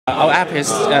Our app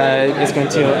is going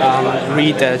to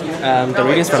read the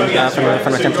readings from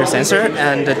the temperature sensor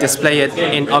and display it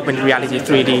in augmented reality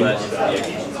 3D.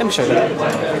 Let me show you that.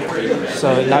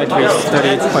 So now it reads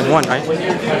 30.1, right?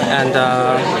 And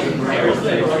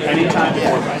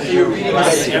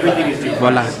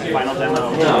voila.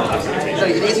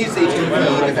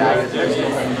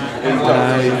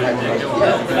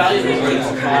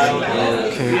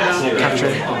 Okay,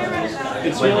 capture.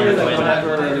 Yes.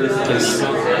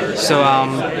 So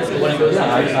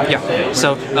yeah.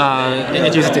 So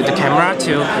it uses the camera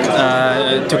to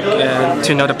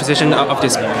know the position of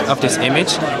this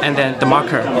image, and then the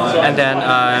marker, and then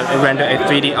render a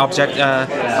 3D object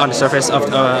on the surface of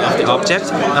the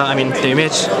object. I mean the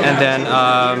image, and then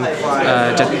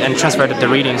and transfer the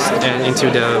readings into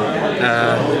the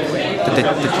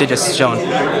digits shown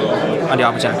on the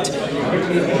object.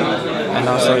 And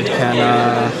also it can,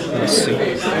 let's see.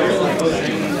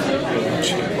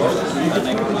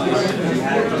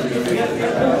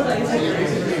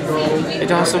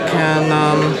 It also can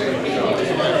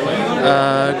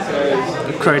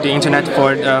query the internet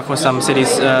for some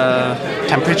cities'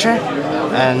 temperature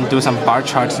and do some bar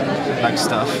charts like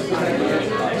stuff.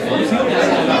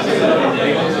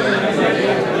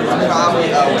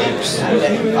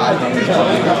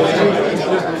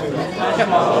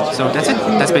 So that's it.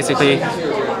 That's basically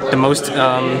the most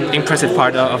impressive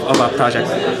part of our project.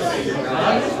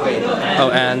 Oh,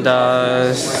 and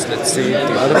let's see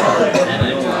the other part.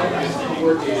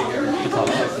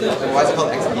 Why is it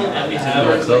called XP?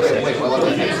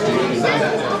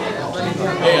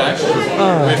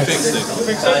 Oh,